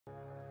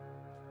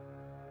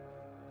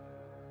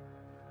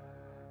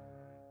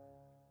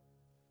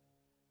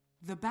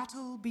The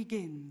battle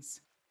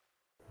begins.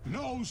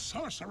 No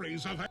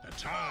sorceries of the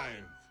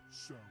time.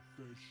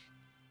 Selfish.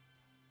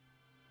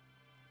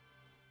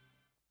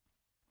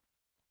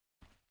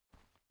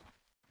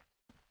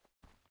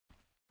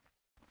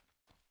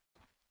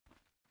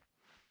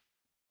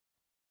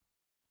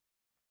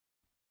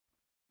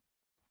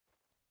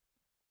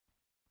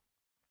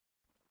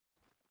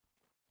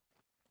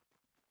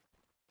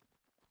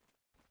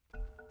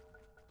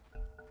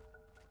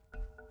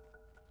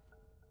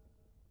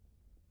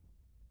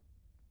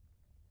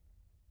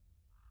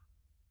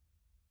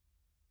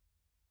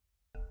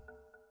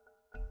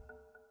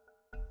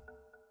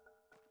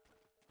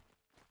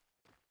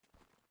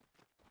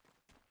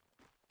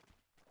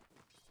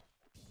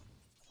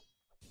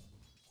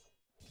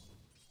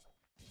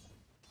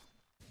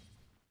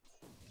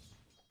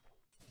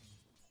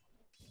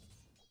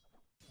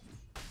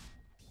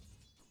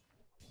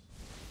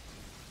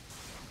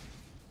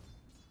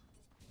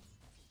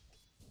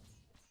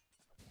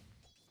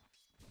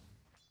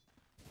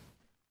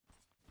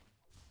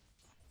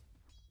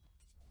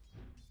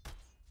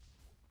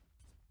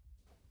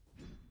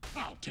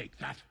 I'll take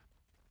that.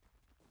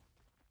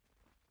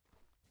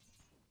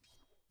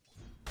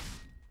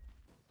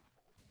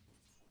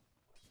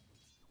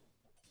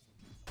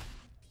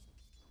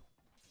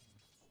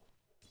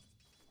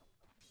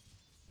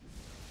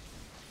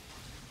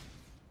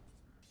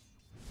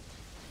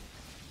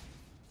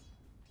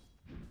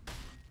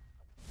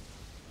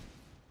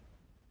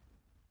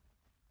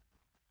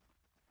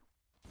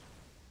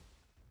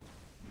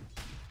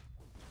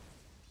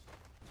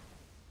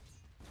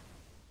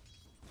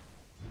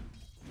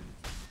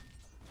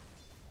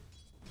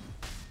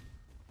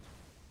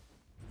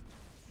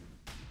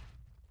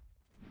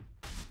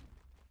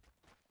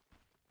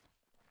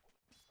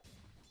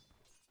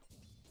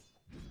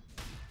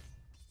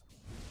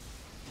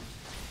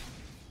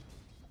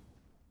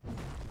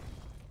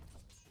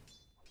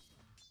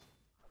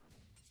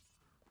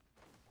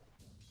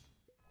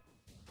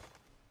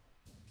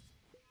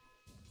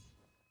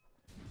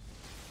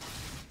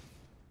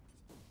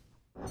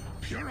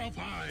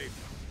 Purified!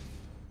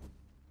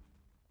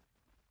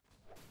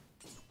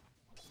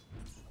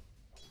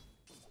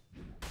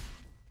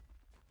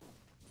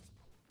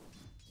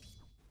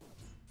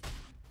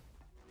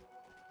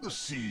 The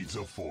seeds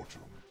of fortune.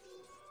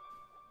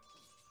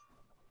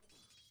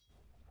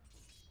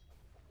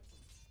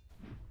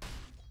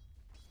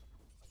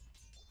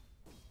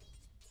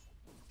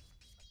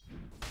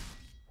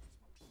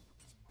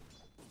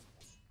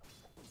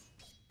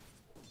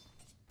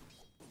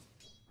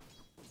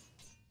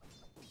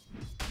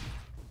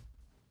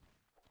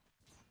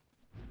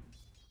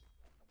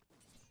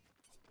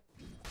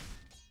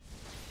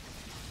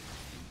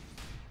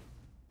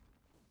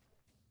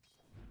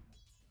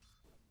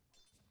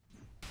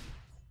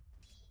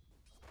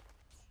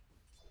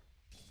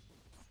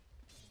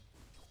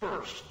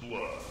 First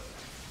blood.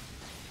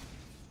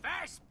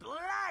 First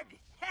blood!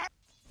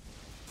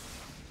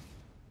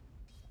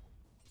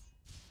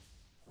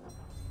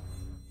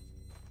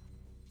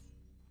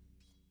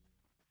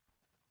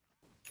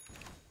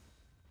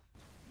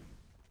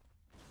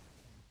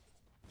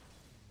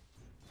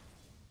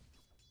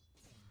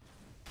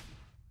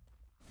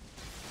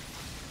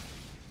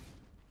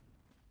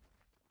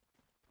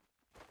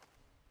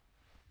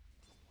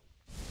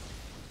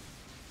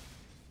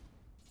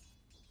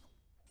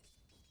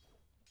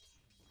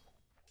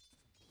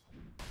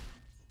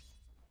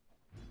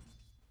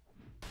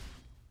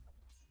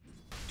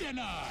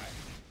 Denied!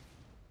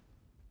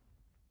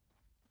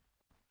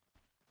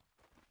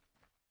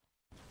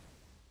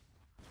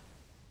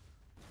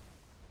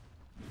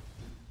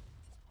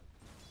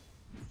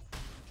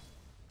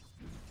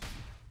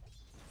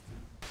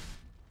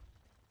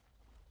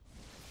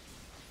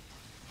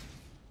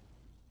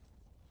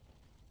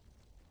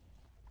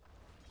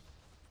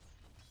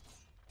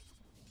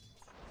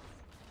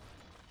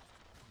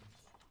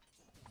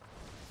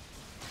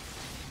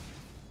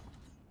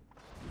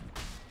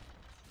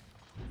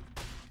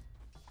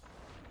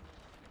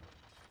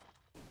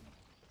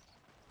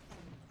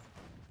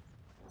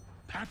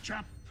 Patch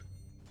up!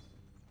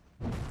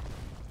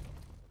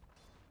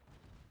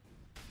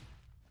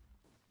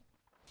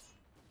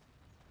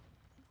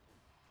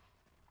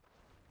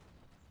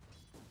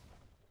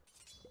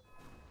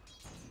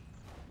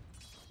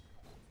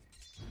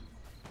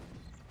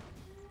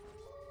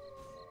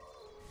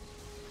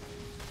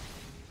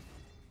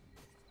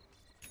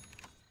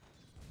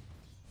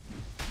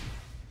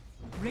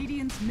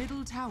 Radiant's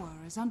middle tower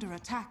is under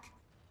attack.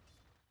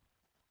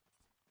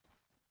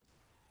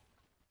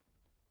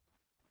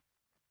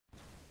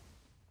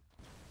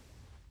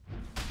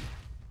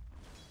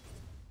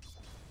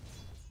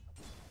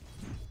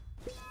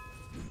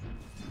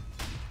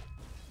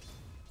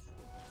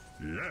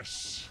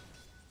 Yes.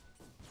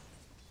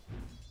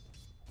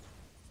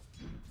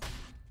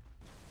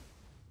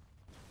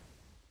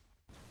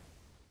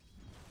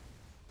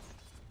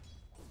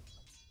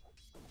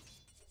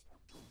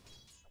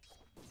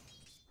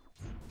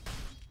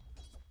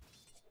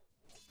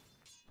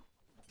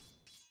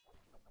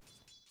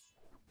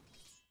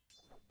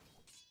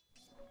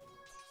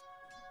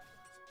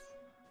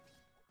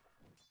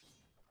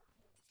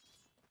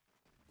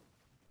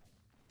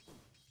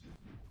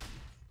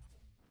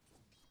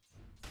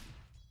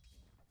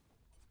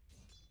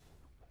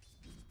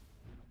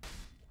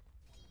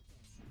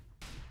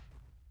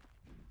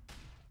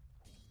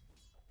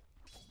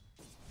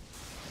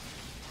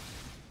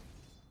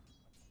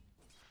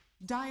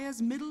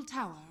 Dire's middle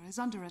tower is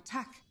under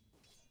attack.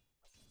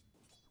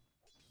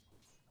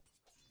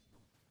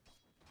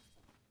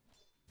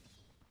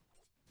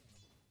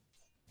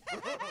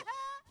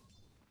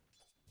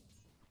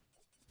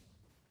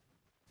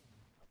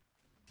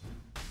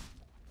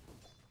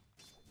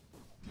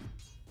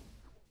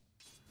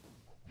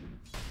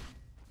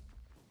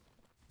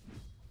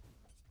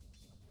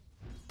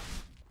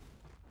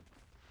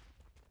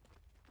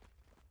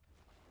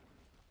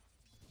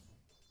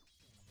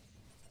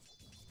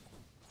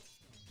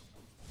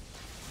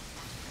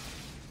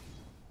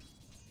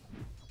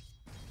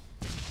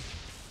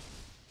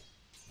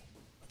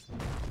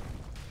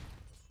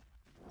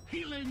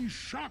 Healing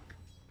shock!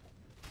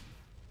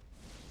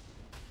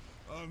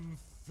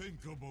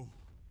 Unthinkable.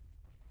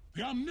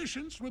 The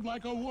Omniscience would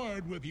like a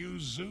word with you,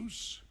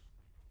 Zeus.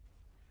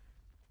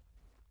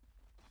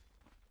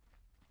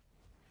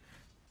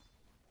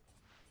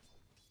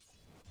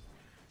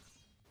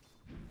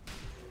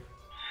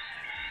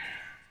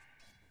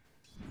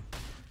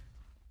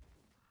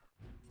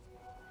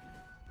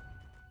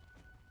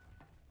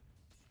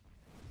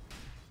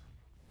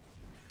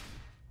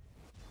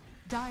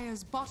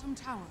 Dire's bottom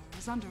tower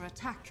is under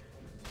attack.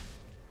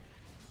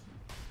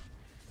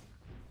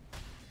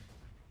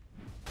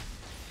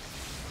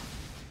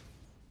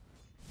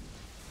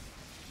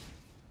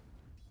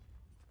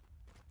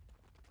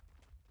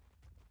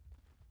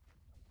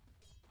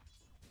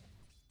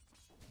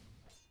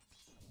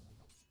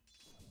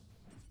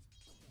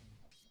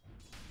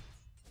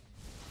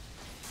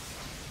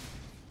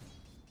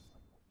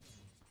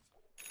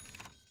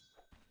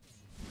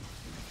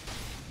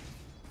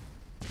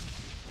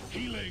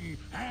 Healing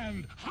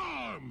and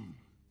harm!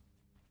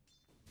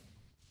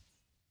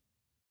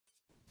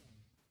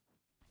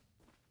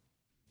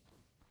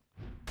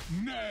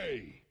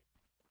 Nay!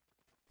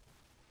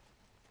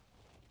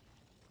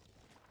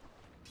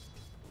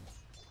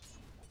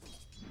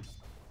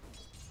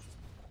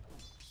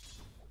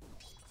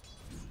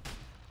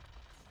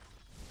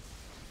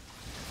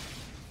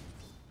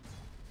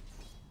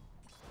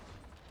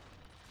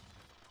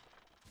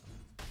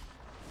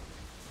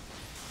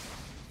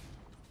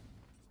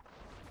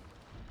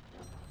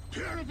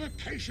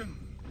 Purification!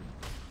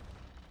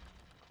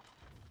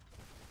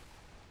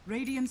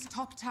 Radiant's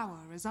top tower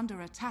is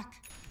under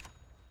attack.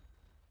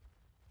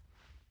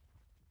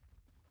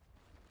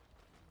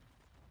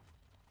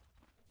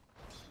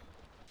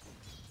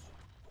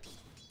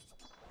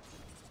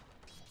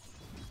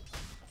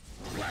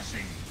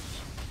 Blessings!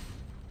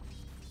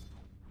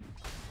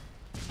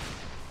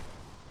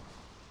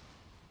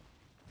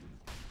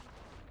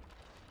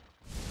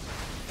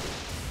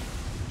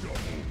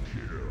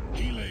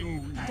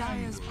 Healing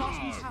Dire's and bottom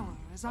harm! tower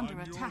is under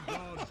I'm your attack.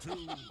 god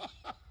too.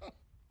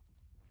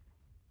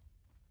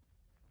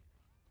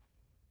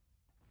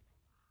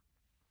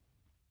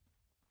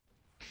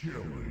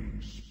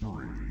 Killing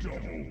spree.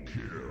 Double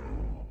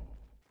kill.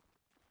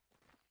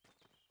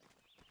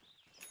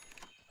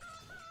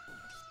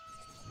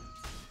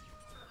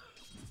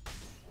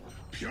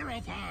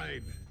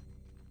 Purified!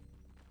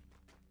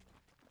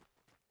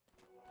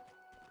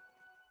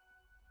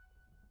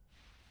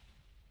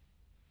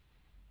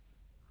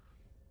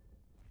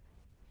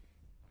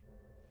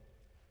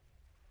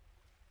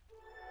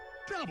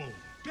 Double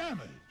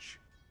damage!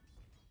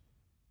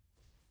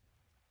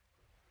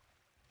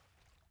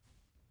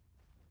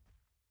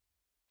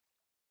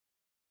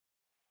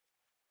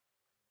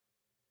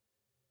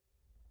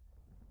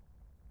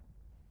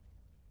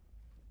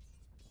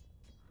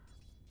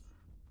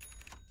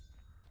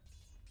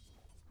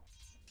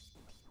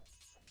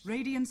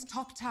 Radiant's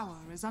top tower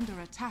is under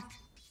attack.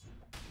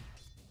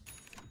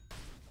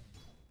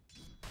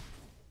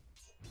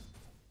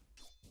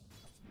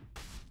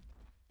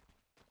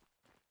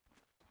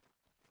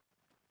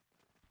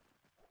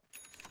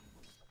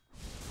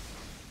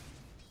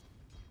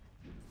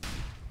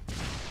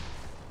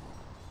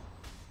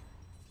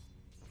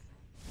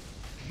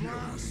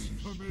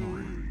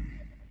 Blasphemy.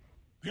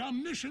 The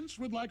Omniscience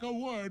would like a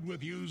word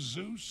with you,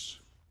 Zeus.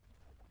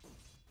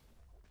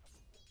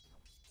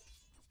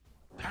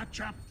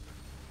 Patch up!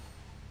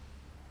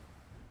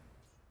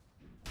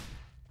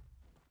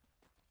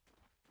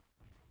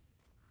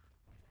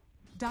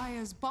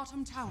 Dire's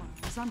bottom tower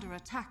is under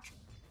attack.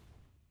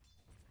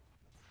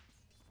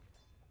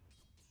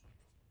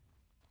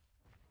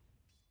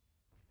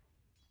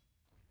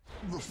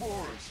 The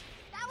forest.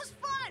 That was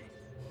fun!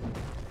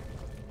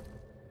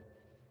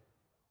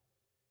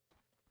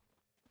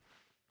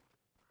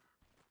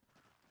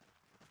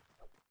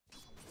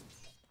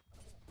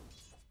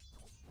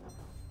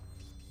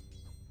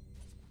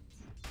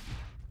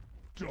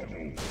 Double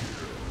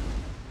kill.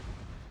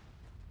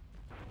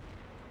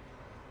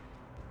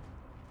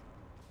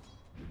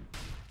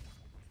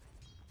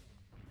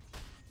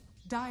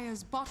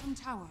 Dire's bottom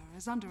tower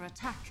is under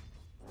attack.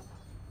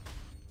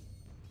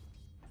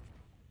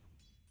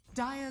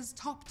 Dire's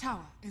top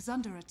tower is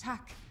under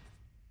attack.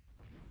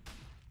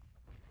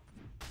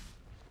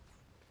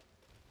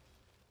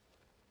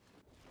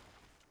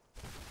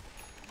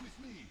 With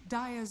me.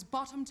 Dire's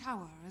bottom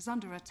tower is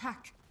under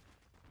attack.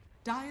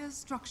 Dire's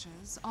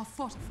structures are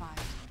fortified.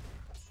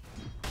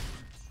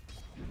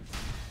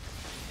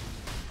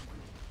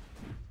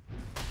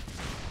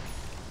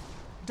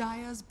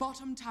 Dire's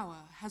bottom tower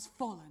has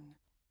fallen.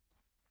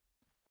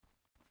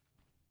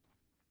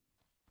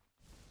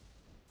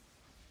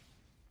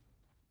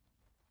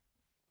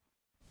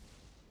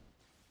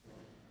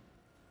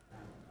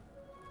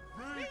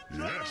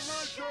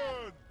 Yes!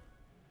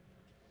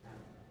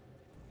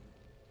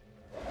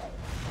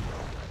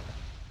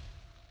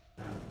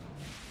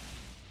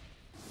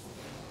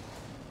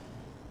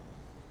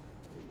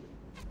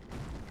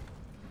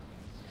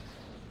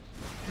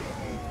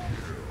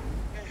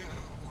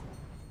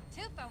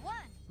 Two for one.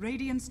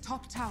 Radiant's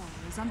top tower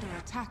is under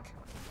attack.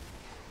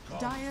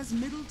 Dire's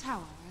middle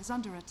tower is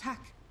under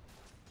attack.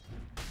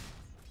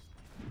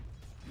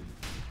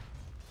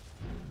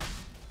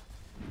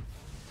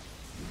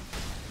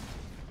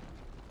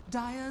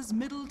 Dire's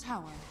middle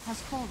tower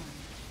has fallen.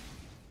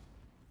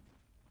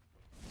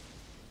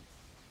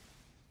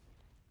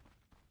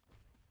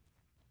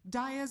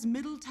 Dire's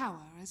middle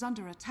tower is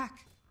under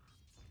attack.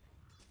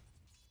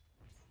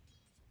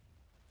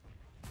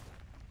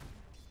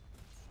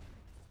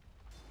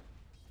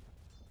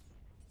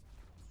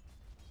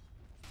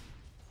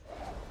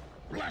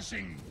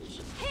 Blessings!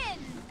 Pin!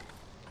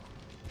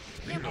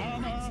 The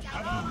armor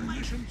of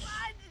omniscience.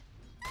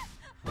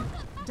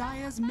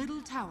 Dire's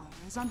middle tower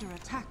is under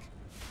attack.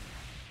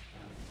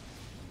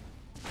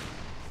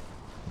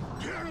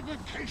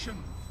 Purification!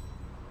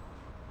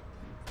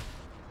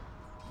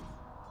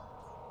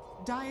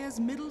 Dire's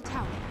middle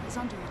tower is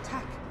under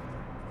attack.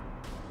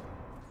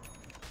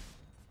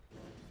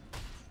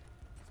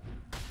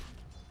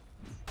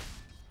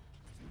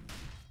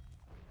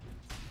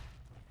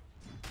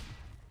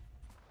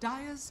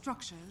 Dire's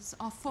structures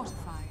are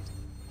fortified.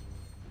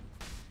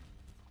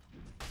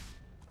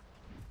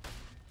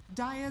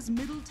 Dire's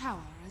middle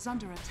tower is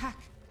under attack.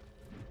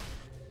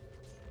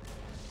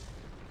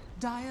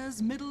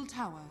 Dire's middle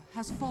tower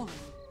has fallen.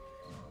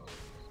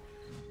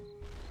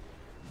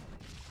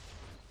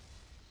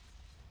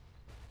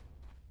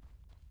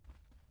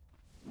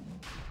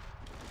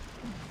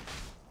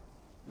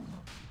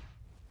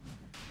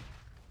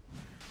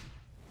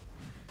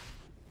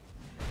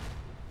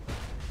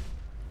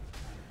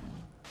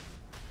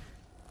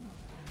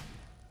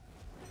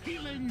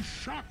 Healing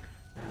shock!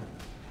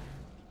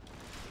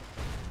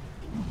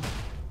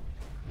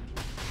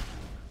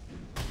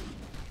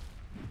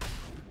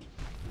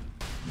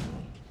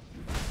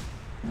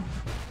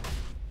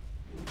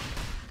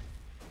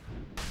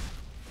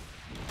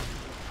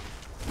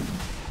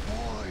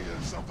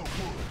 Warriors of the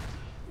wood!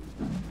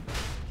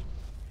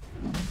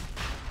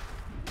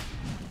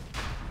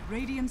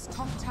 Radiant's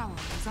top tower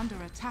is under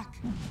attack.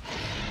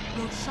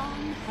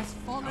 Roshan has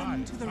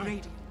fallen to the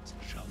Radiant.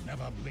 Shall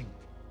never blink.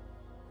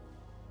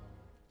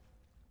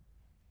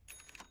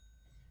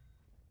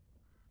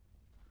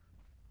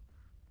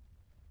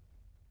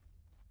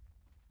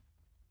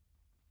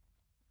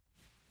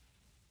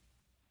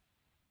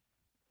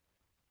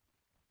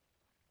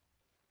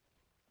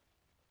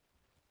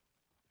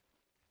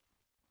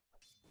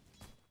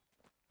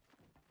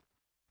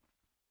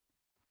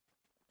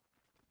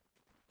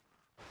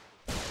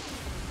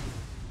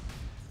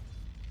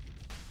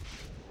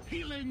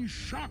 Healing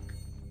shock!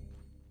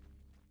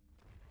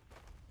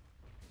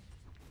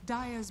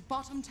 Dire's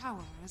bottom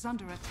tower is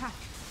under attack.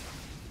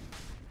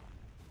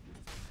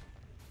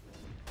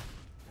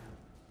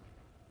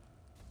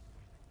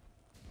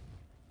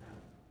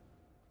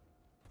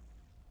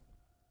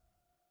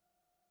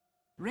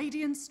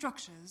 Radiant's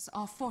structures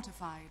are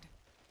fortified.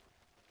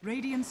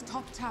 Radiant's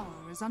top tower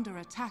is under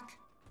attack.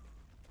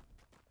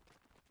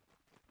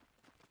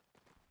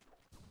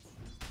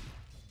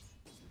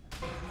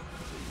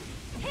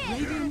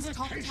 Radiant's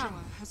top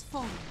tower has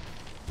fallen.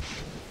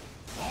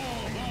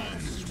 All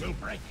bonds will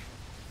break.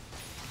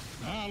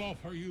 I'll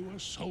offer you a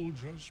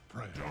soldier's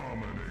prayer.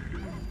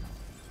 Dominating!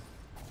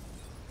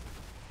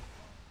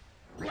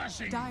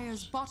 Blessings!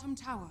 Dire's bottom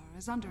tower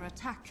is under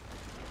attack.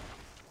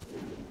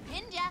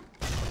 Pinned ya.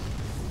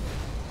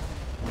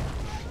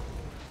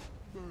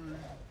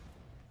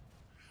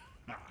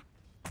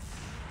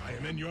 I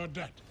am in your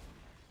debt.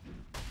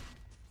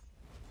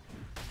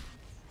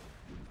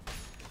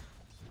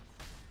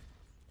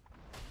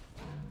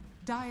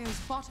 Dire's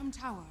bottom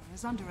tower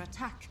is under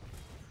attack.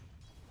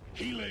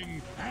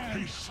 Healing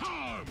and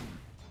charm!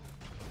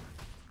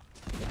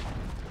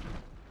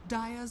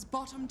 Dire's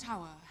bottom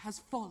tower has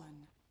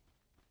fallen.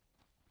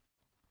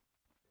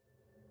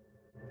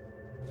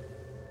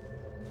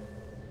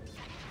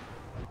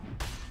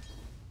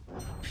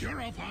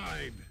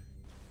 Purified!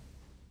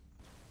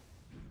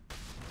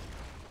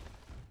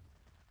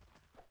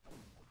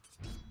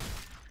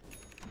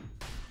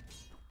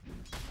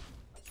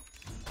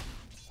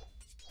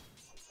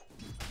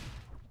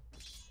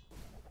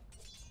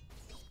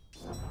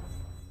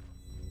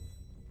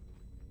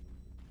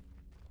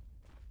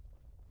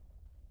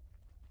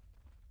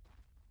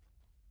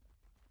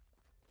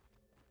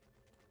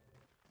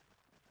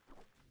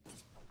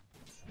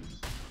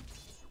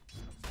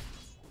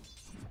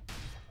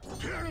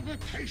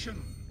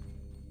 Purification!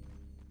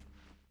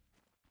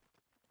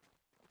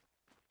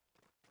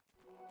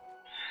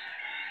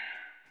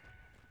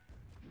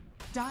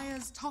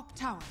 Dire's top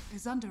tower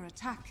is under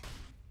attack.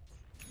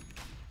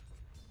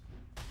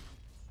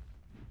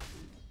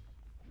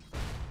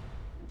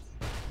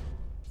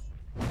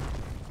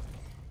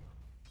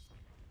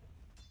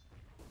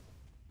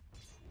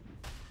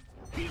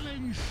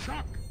 Healing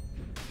shock!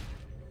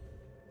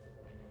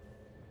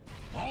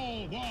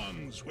 All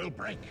wands will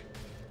break.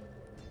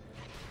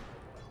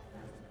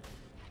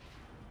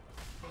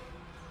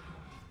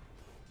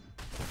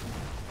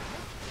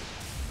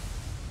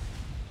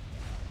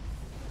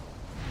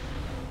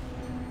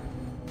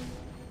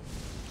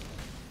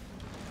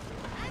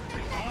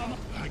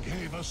 I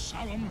gave a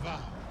solemn vow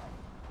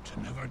to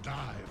never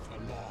die for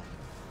long.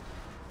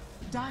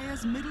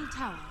 Dire's middle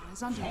tower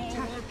is under attack.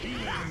 Forward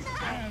healing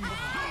and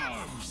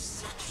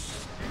arms!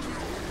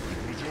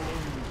 It was your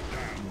own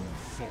damn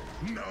fault.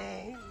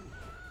 No!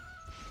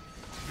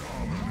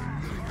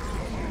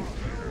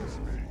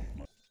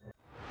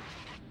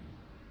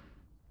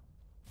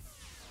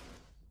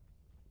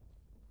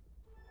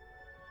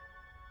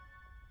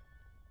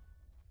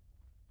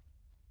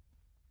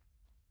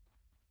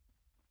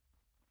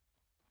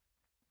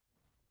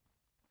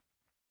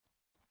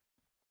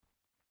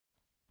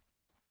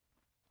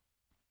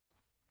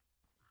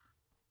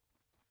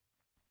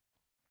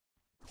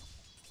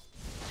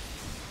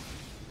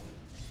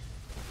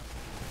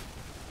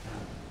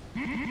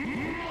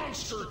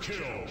 Monster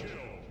kill!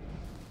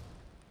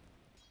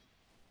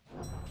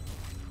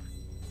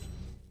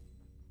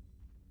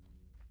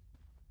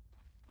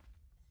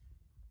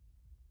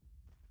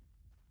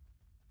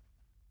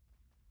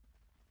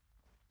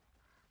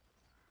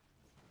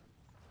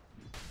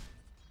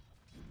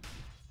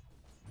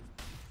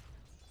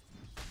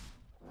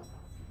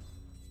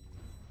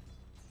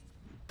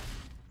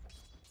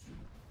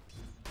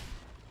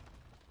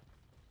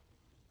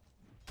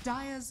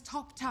 Dire's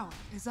top tower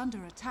is under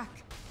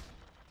attack.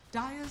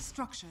 Dire's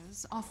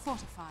structures are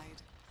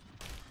fortified.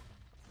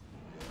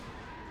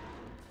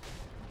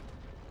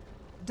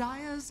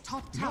 Dire's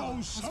top tower No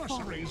has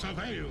sorceries fallen.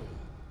 avail!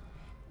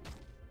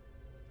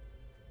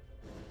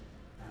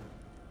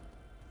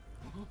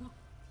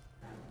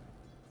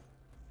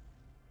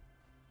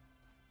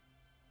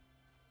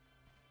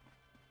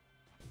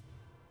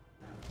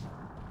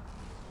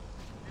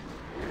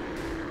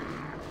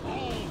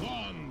 All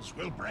wands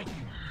will break.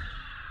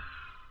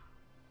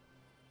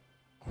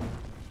 You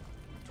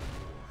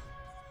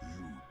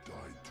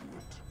died to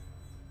it.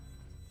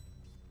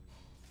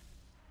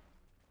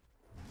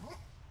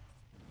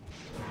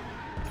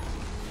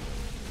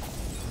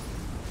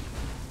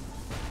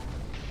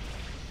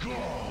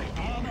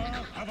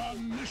 Armor of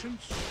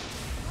omniscience.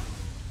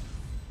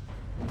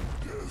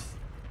 Death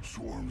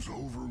swarms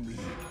over me.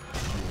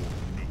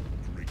 No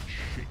great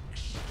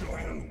shakes.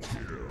 Double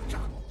kill.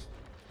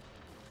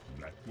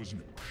 That was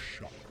no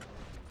shock.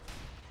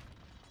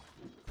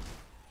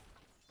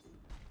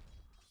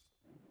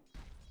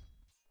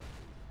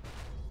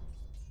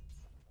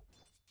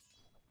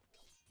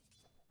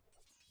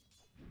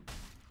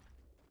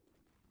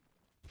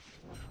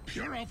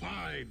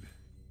 Purified.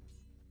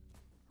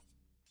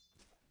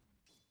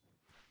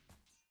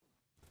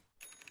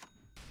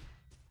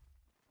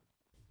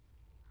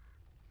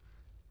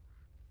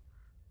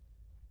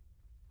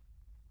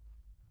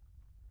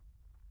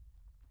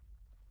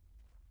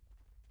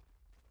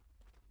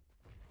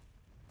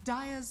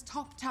 Dire's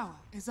top tower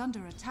is under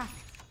attack.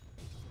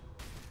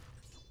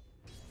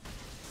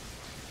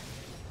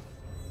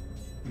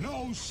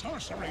 No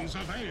sorceries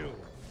avail.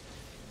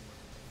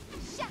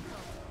 Shackle.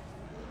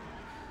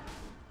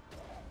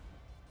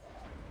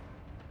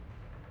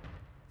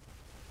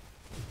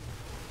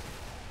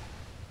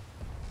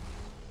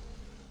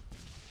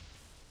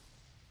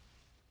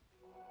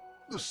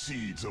 The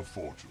seeds of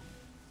fortune.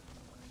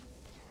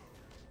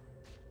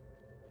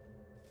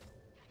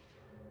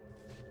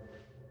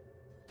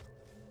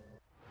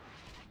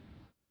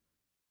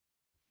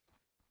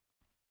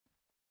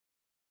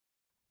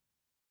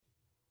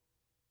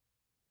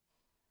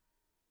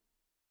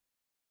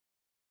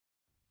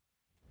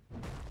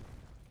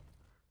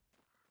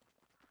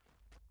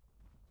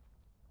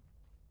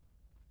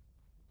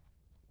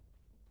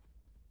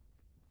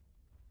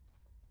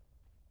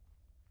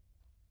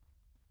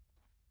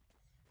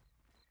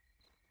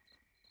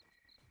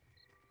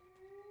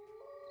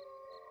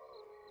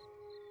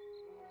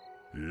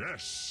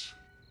 Yes.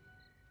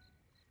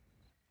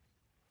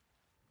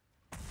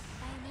 I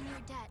am in your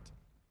debt.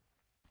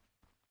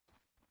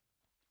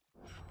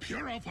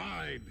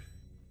 Purified.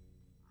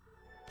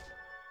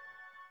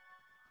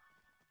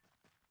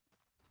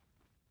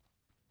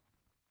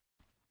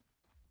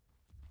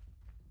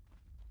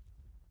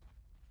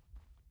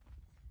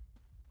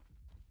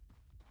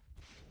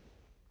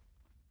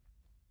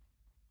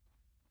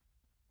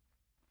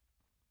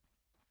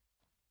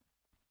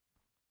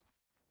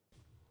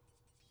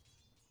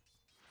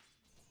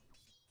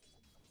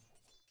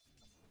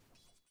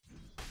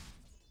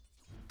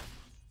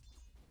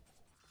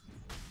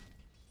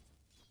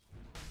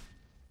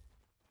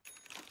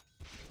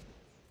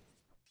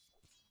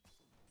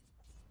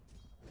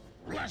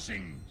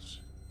 Blessings.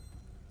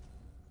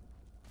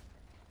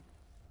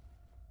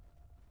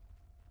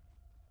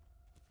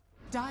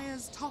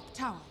 Dire's top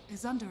tower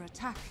is under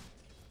attack.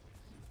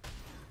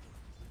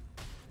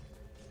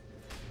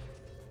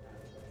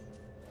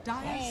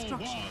 Dire's All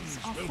structures bonds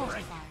are will break.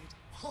 fortified.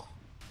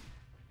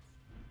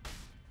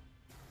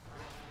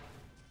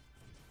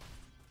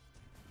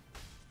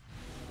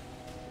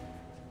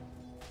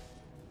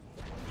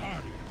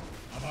 Guardian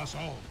of us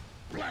all,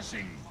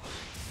 blessing!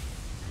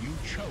 You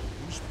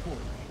chose poorly.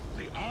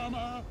 The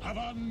armor of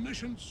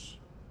omniscience.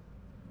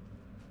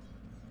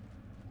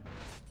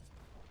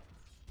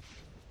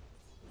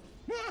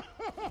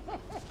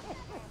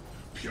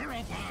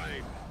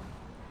 Purified.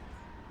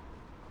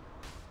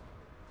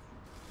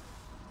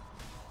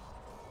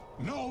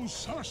 No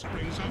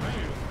sorceries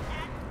avail.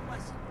 That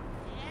wasn't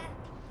fair.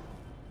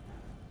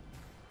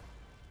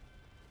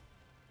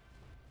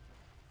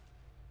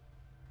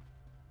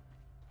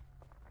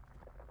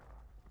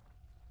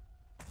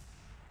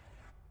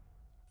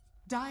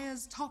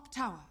 Dire's top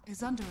tower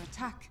is under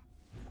attack.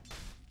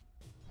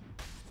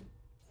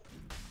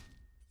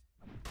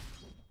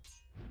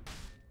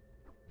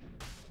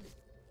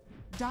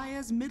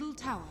 Dire's middle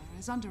tower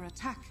is under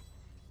attack.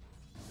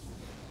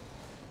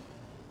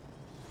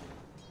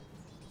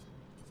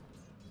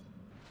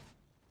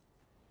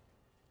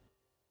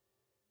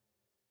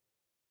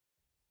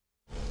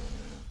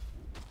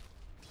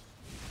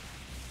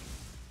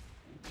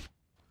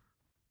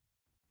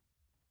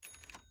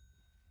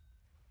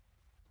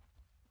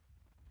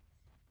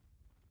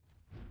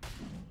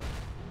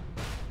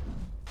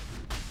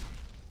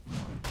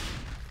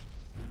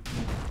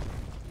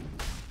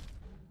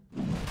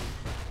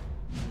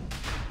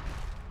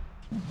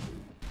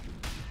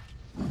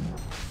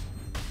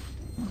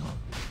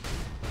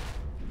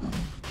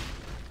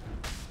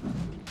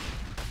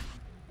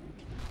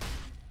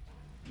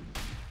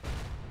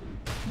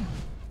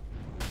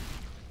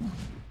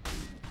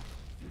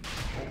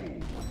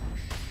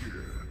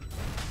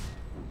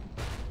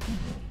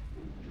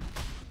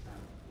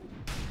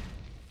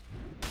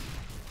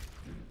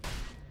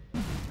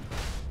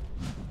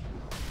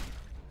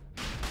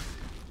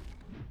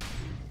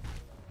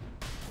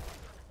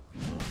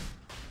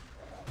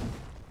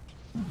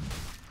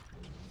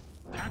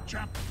 Catch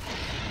up.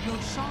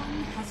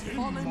 Roshan has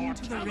fallen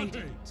to the Immortality.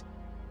 Radiant.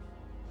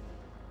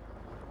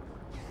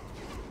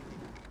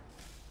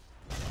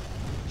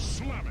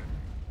 Slam it.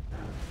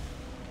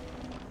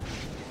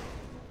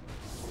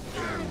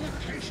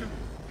 Purification.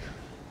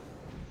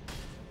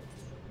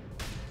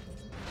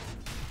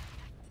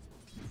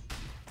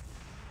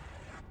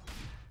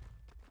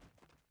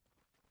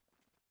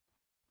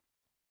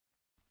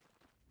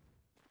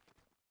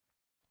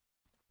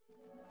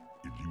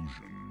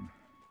 Illusion.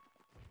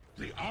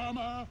 The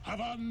armor of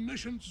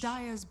omniscience.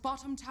 Dire's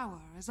bottom tower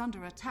is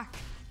under attack.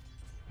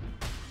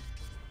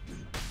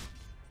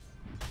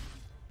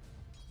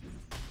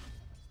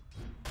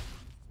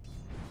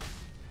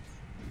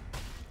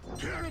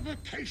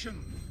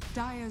 Purification.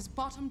 Dire's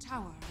bottom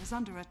tower is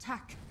under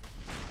attack.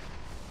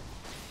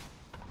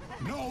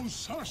 No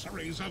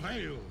sorceries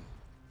avail.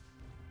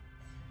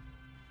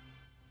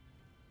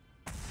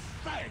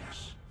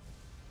 Thanks.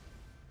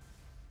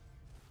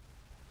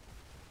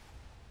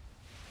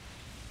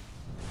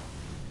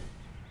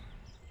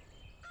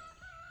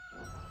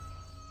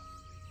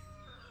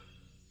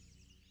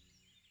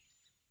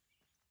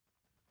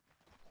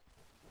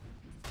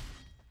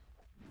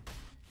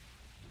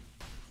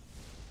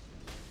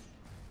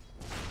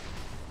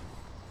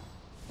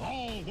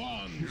 All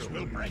wands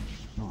will break.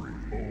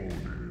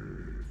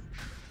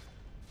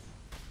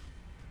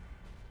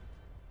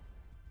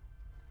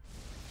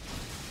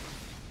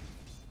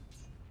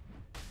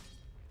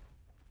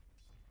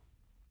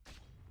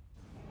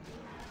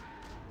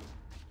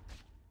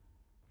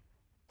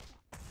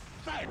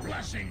 Thy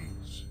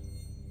blessings.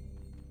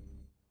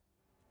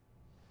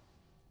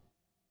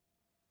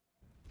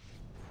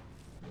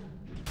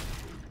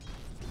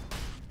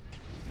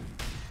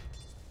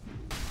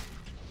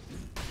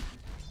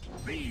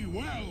 Be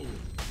well.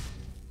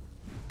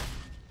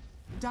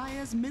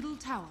 Dire's middle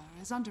tower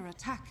is under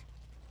attack.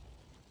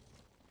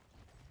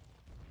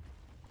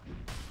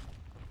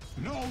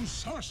 No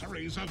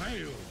sorceries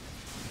avail.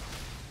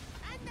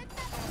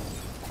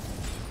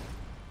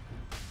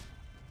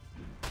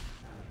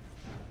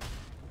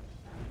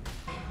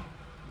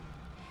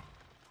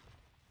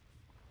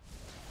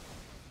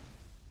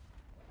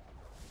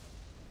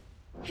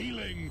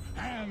 Healing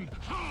and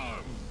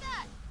harm.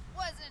 That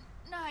wasn't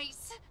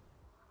nice.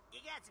 You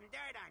got some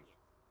dirt on you.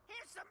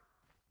 Here's some.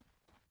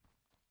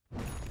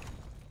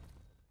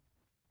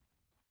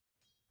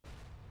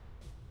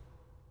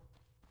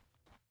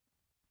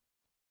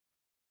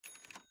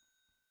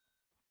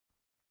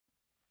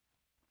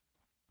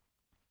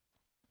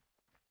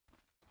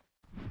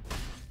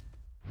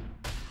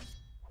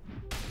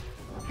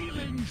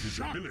 Healing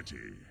shot.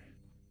 Invisibility.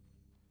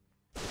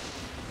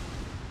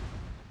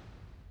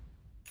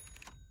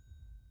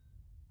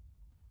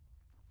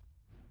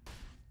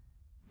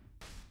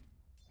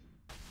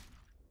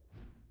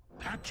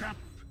 Patch up.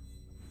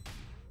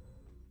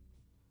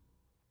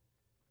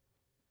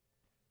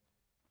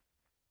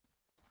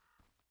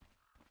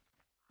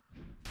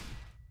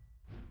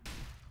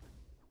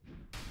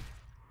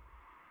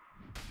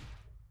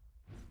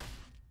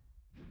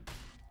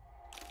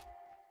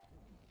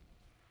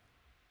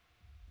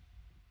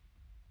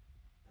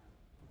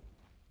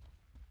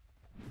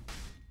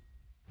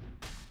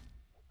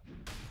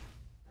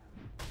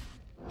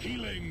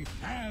 healing,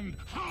 and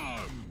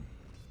harm!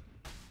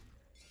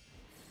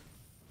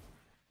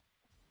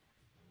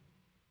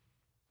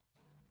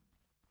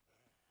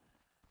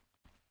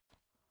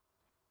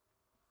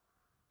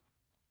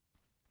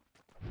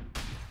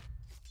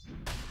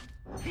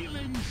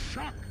 Healing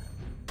shock!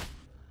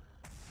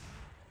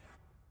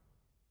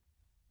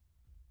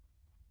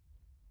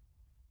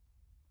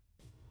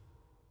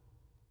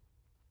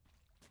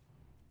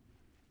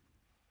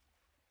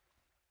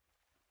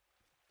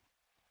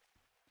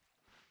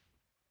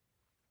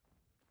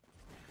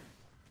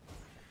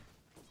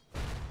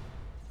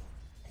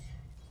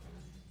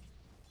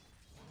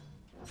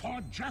 For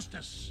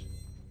justice!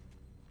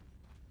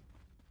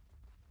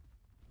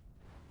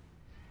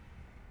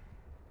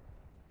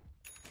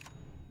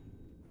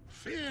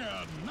 Fear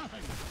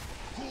nothing!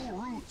 Pull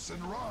roots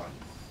and run!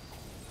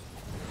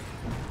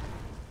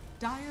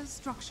 Dire's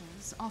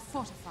structures are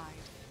fortified.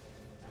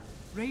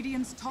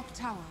 Radiant's top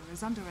tower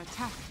is under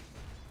attack.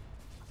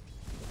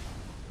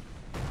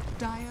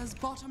 Dire's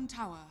bottom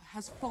tower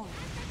has fallen.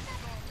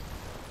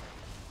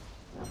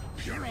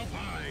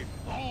 Purify!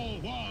 All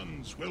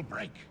wands will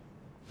break!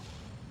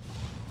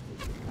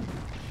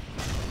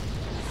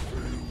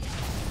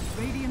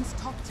 Radiant's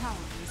top tower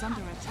is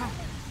under attack.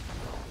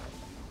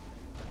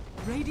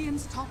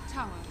 Radiant's top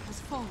tower has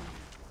fallen.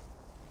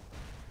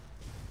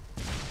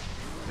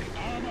 The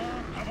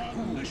armor of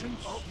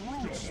omniscience!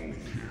 Uproots me!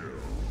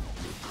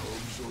 The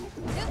cubs are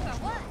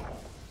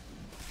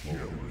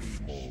Two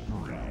for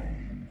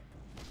one.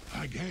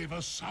 I gave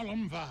a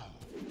solemn vow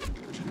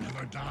to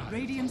never die.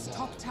 Radiant's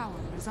top tower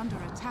is under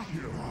attack.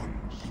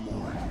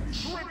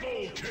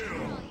 Triple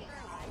kill!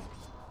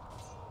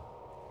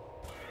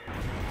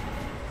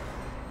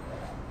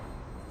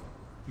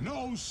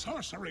 No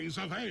sorceries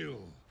avail!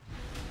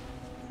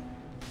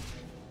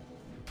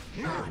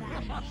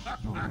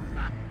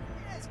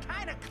 It's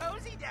kind of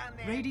cozy down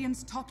there.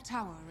 Radiant's top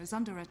tower is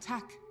under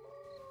attack.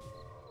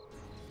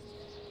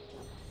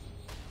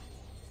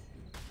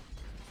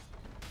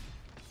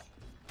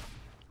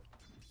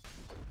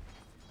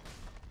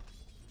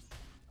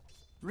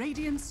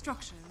 Radiant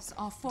structures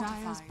are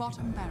fortified. Dire's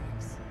bottom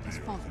barracks has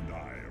fallen.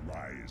 I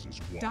rise as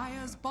one.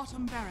 Dire's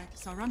bottom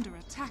barracks are under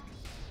attack.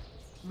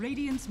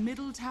 Radiant's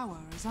middle tower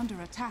is under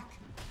attack.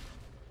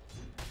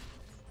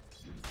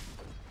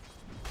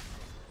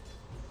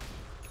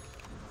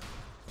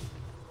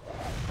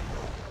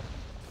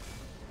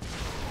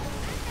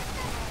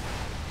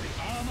 The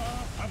armor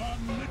of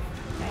Omniknight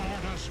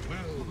guard us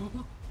well.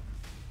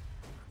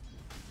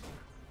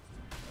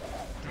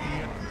 Be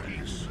at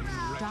peace,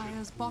 wretched.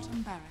 Dire's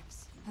bottom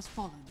barracks has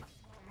fallen.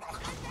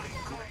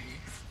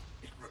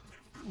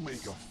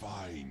 make a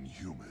fine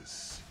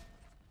humus.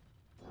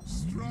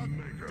 Struck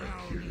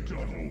down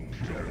double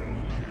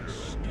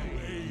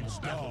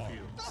Stage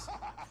battlefields.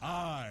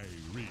 I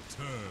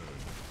return.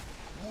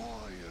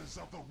 Warriors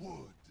of the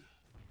wood.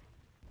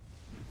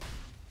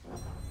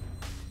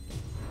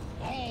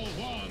 All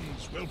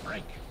wands will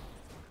break.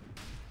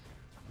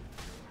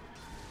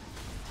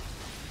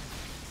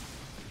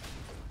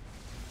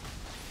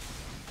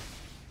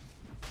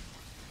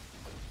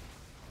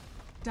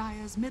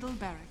 Dire's middle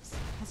barracks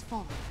has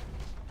fallen.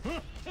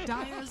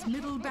 Dire's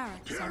middle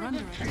barracks are under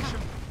attack.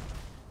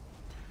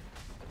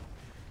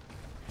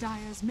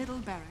 Dire's middle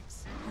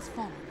barracks has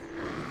fallen.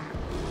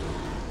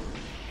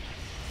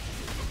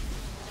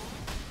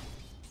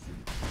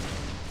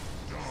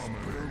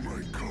 Spare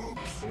my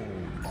cubs.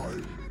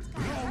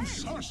 No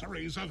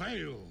sorceries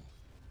avail.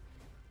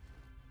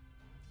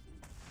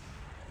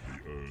 The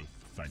earth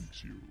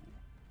thanks you.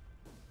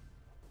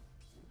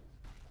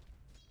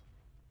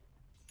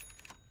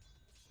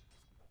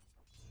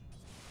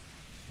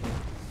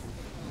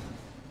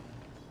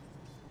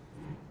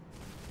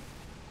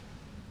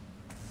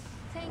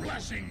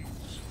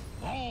 Blessings.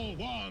 All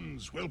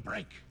wands will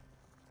break.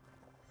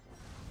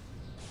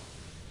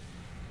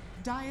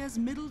 Dire's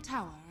middle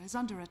tower is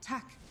under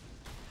attack.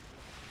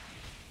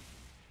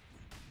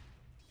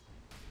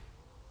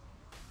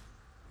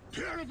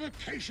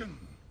 Purification.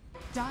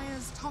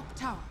 Dire's top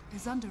tower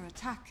is under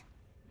attack.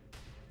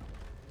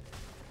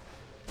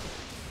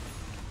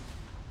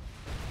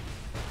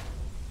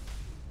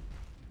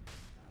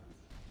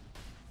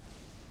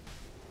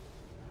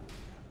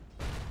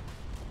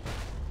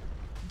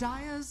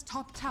 Dire's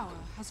top tower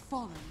has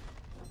fallen.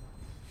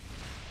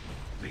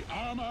 The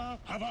armor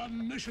of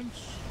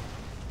omniscience.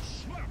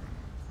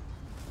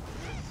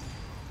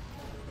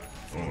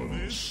 For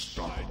this,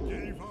 I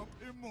gave up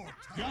immortality.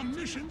 The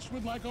omniscience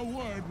would like a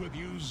word with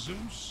you,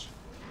 Zeus.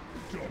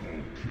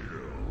 Double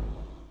kill.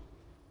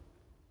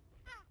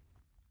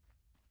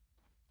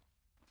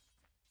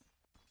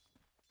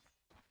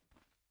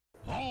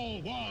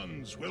 All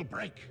wands will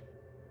break.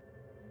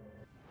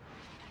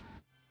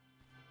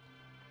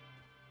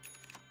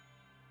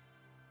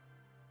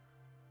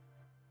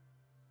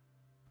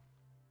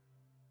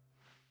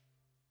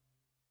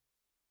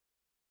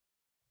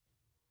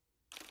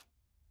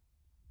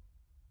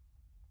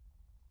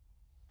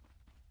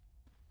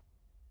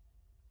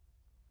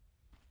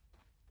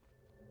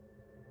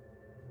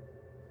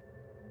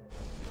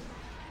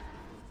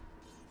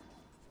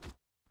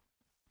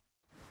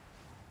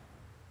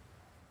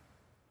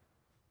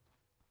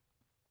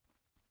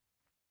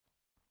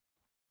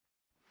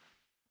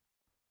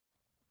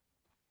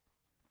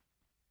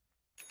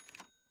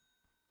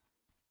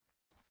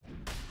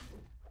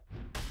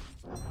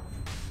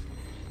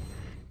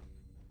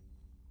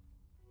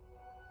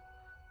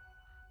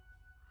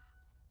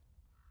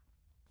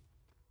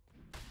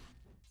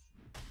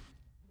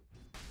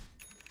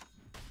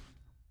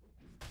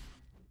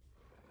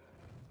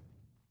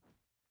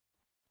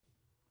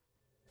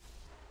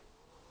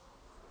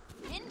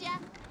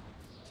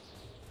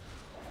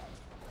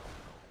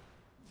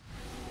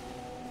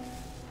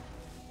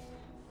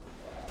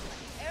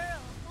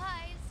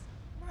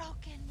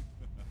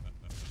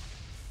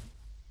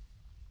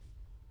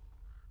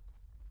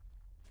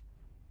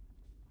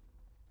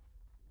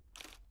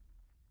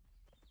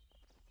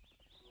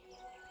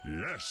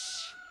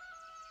 Yes.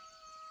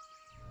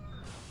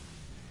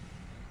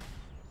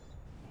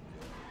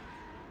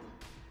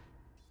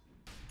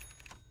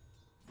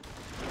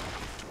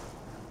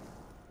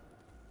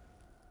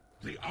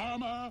 The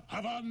armor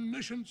of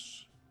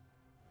omniscience.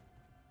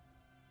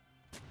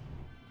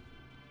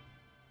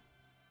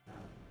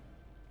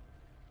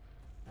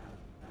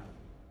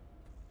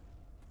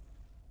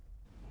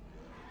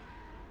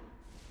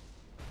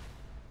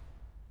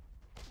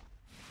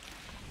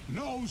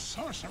 No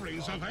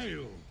sorceries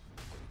avail.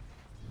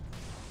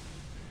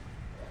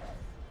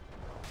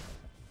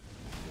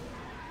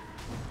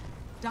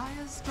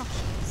 Dire's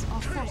structures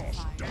are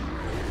fortified.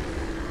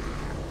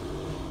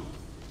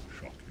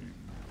 Shocking.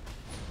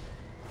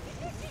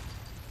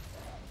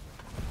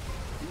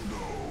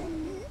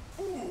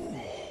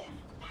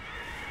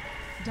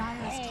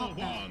 Dire's All top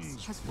barracks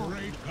wands, has fallen.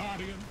 great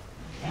guardian,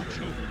 watch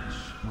over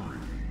us.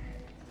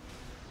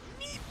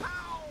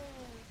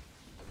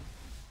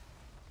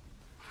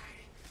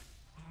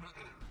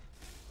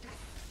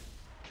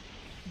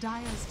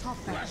 Dire's top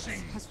barracks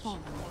Blessings. has fallen.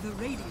 The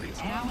Radiant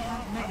now Armor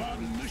have of mega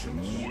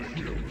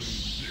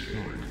omniscience.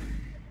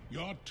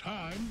 Your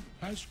time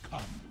has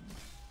come.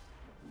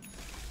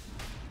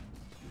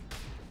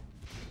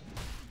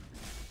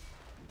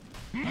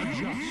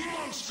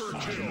 Monster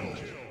kill.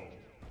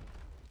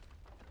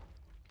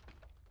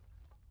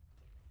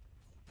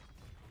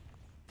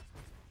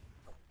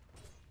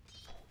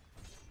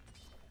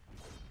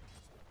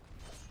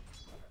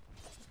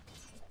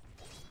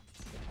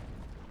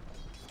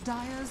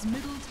 Dire's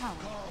middle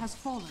tower has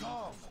fallen.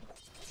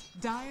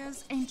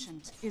 Dire's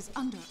Ancient is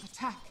under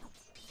attack.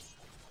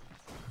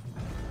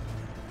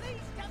 Please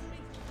help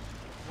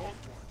me.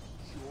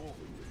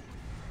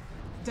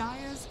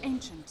 Dire's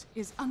Ancient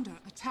is under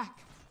attack.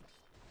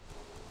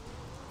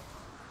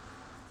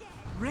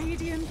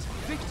 Radiant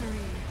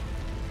victory!